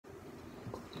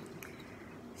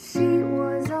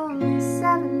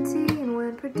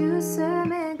producer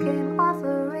man came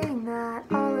offering that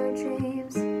all her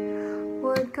dreams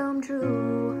would come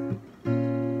true.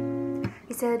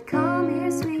 He said, come here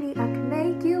sweetie, I can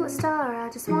make you a star. I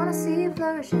just wanna see you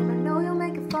flourish and I know you'll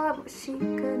make it far. But she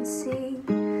couldn't see,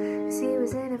 'cause he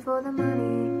was in it for the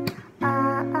money.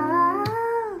 I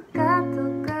got the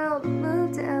girl to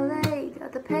move to LA,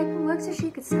 got the paperwork so she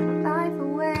could send her life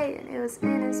away. And it was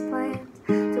in his plans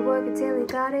to work until he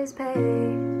got his pay.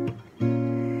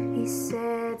 He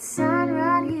said, sign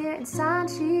right here, and sign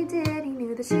she did. He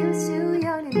knew that she was too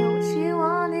young to know what she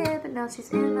wanted, but now she's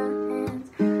in the hands,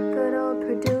 good old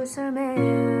producer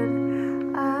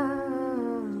man.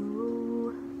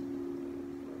 Oh.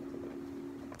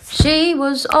 She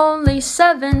was only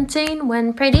 17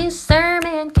 when producer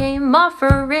man came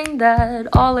offering that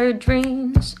all her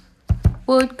dreams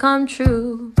would come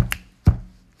true.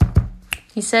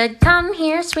 He said, come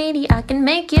here sweetie, I can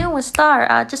make you a star.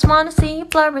 I just wanna see you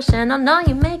flourish and I know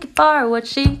you make it far. What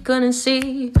she couldn't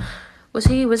see was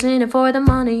he was in it for the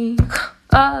money.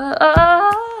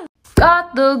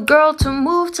 Got the girl to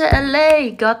move to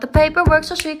LA, got the paperwork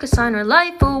so she could sign her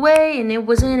life away. And it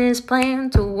was in his plan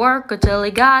to work until he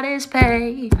got his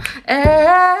pay.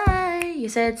 Hey, he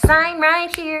said, sign right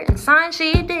here, and sign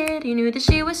she did. He knew that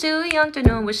she was too young to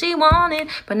know what she wanted,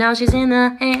 but now she's in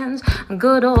the hands of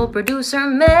good old producer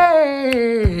man.